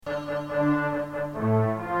I'm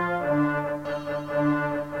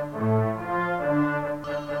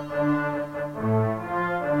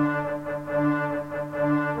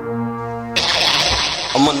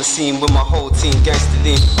on the scene with my whole team, gangster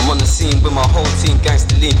lean. I'm on the scene with my whole team,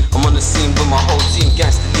 gangster lean. I'm on the scene with my whole team,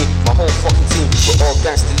 gangster lean. My whole fucking team, we're all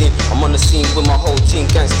gangster lean. I'm on the scene with my whole team,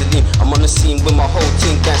 gangster lean. I'm on the scene with my whole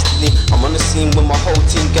team, gangster lean. I'm on the scene with my whole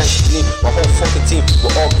team, gangster lean. My whole fucking team,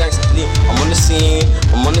 we're all gangster lean. I'm on the scene,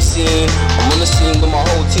 I'm on the scene, I'm on the scene with my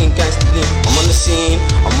whole team, gangster lean. I'm on the scene,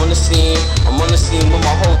 I'm on the scene, I'm on the scene with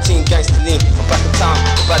my whole team, gangster lean. I'm back in town,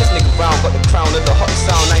 the baddest nigga round, got the crown of the hottest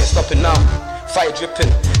sound. I ain't stopping now. Fire dripping,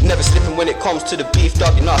 never slipping when it comes to the beef,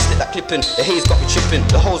 dog. You know I slip that clipping. The haze got me tripping,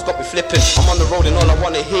 the hoes got me flipping. I'm on the road and all I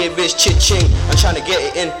wanna hear is chit-ching. I'm trying to get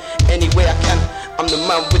it in any way I can. I'm the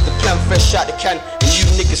man with the plan, fresh out the can. And you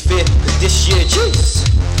niggas fear, cause this year, jeez,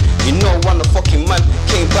 you know I'm the fucking man.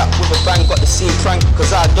 Came back with a bang, got the scene prank.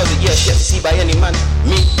 Cause I does it, yeah, shit to see by any man.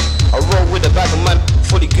 Me, I roll with a bag of man.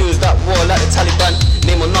 Fully goons that war like the Taliban.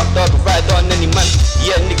 Name or not, dog, ride on any man.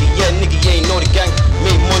 Yeah, nigga, you ain't know the gang.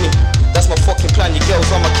 Made money, that's my fucking plan. Your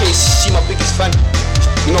girl's on my case, she my biggest fan.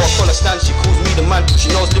 You know I call her Stan, she calls me the man.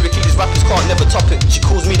 She knows lyrically these rappers can't never top it. She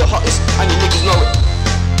calls me the hottest, and you niggas know it,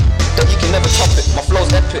 that you can never top it. My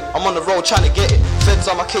flow's epic, I'm on the road trying to get it. Feds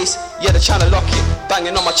on my case, yeah, they're trying to lock it.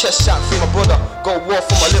 Banging on my chest, shouting free my brother. Go war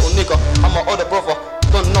for my little nigga, I'm my other brother.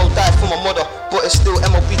 Don't know, die for my mother, but it's still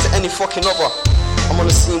MOB to any fucking other. I'm on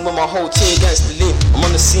the scene with my whole team, gangster lean. I'm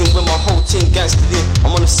on the scene with my whole team, gangster lean.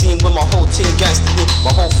 I'm on the scene with my whole team, gangster lean.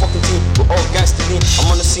 My whole fucking team, we're all gangster lean. I'm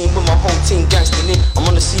on the scene with my whole team, gangster lean. I'm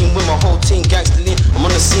on the scene with my whole team, gangster lean. I'm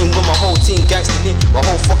on the scene with my whole team, gangster lean. My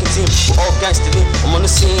whole fucking team, we're all gangster lean. I'm on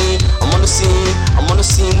the scene, I'm on the scene, I'm on the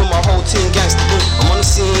scene with my whole team, gangster lean. I'm on the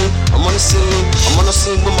scene, I'm on the scene, I'm on the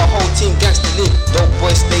scene with my whole team, gangster lean. Dope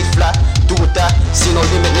boy, stay fly, do or die. See no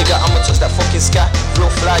limit, nigga, I'ma touch that fucking sky. Real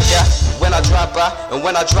fly guy. When I drive by, and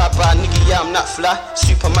when I drive by, nigga, yeah, I'm not fly.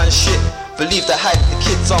 Superman shit, believe the hype, the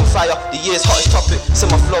kid's on fire. The year's hottest topic,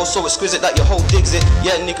 send my flow so exquisite that your whole digs it.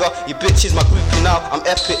 Yeah, nigga, your bitch is my groupie now. I'm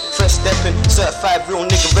epic, fresh stepping, certified real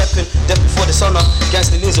nigga repping. Death before dishonor,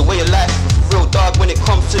 gangster lean's a way of life. Real dog when it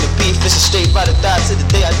comes to the beef, it's a straight ride or die till the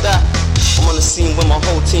day I die. I'm on the scene with my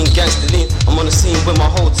whole team, gangster lean. I'm on the scene with my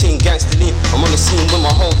whole team, gangster lean. I'm on the scene with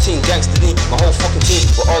my whole team, gangster lean. My whole fucking team,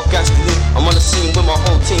 we're all gangster lean. I'm on the scene with my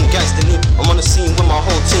whole team, gangster lean. I'm on the scene with my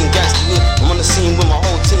whole team, gangster lean. I'm on the scene with my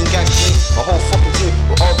whole team, gangster lean. My whole fucking team,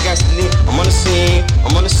 we're all gangster lean. I'm on the scene,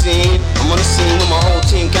 I'm on the scene, I'm on the scene with my whole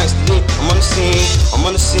team, gangster lean. I'm on the scene, I'm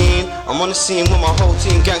on the scene, I'm on the scene with my whole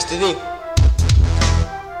team, gangster lean.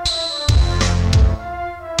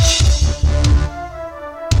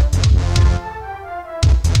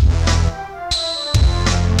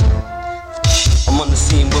 I'm on the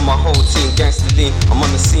scene with my whole team, gangster lean. I'm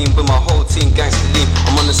on the scene with my whole team, gangster lean.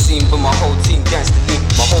 I'm on the scene with my whole team, gangster lean.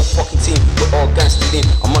 My whole fucking team, we're all gangster lean.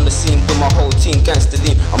 I'm on the scene with my whole team, gangster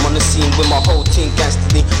lean. I'm on the scene with my whole team, gangster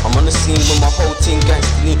lean. I'm on the scene with my whole team,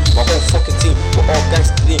 gangster lean. My whole fucking team, we're all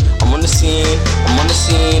gangster lean. I'm on the scene, I'm on the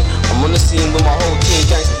scene, I'm on the scene with my whole team,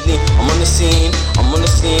 gangster lean. I'm on the scene, I'm on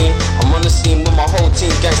the scene, I'm on the scene with my whole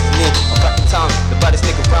team, gangster lean. I'm back in town, the baddest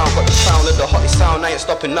nigga round, got the crown of the hottest sound. I ain't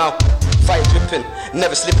stopping now. Fire dripping,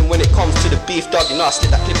 never slipping when it comes to the beef, dog. You know I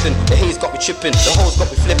slip that clipping. The haze got me tripping, the hoes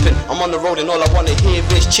got me flipping. I'm on the road and all I wanna hear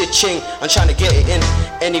is chit-ching. I'm trying to get it in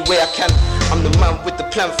any way I can. I'm the man with the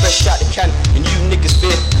plan, fresh out the can. And you niggas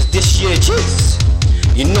fear, cause this year, jeez,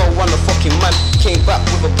 you know I'm the fucking man. Came back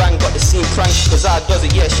with a bang, got the scene prank. Cause I does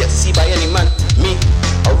it, yeah, shit to see by any man. Me,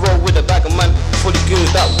 I roll with a bag of man. Fully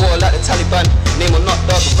goons that war like the Taliban. Name or not,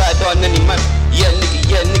 dog, ride on any man. Yeah, nigga,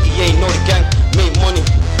 you ain't know the gang. Made money,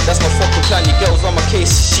 that's my fucking plan. Your girl's on my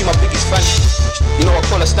case, she my biggest fan. You know I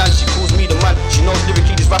call her Stan, she calls me the man. She knows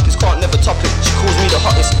lyrically these rappers can't never top it. She calls me the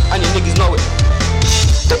hottest, and you niggas know it,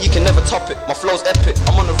 that you can never top it. My flow's epic,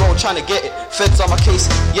 I'm on the road trying to get it. Feds on my case,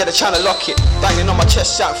 yeah, they're trying to lock it. Banging on my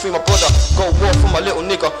chest, shouting free my brother. Go war for my little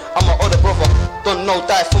nigga, I'm my other brother. Don't know,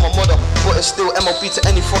 die for my mother, but it's still MOB to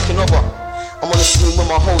any fucking other. I'm on the scene with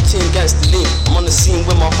my whole team, gangster lean. I'm on the scene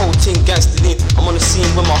with my whole team, gangster lean. I'm on the scene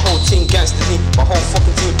with my whole team, gangster lean. My whole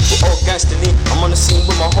fucking team, we're all gangster lean. I'm on the scene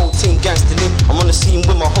with my whole team, gangster lean. I'm on the scene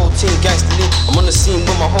with my whole team, gangster lean. I'm on the scene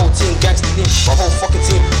with my whole team, gangster lean. My whole fucking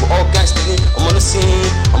team, we're all gangster lean. I'm on the scene,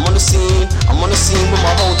 I'm on the scene, I'm on the scene with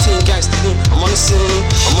my whole team, gangster lean. I'm on the scene,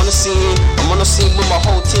 I'm on the scene, I'm on the scene with my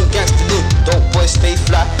whole team, gangster lean. Dope boy, stay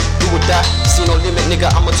fly, do or die. See no limit,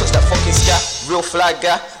 nigga, I'ma touch that fucking sky. Real fly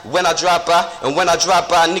guy, when I drive by, and when I drive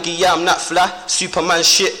by, nigga, yeah, I'm not fly. Superman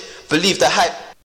shit, believe the hype.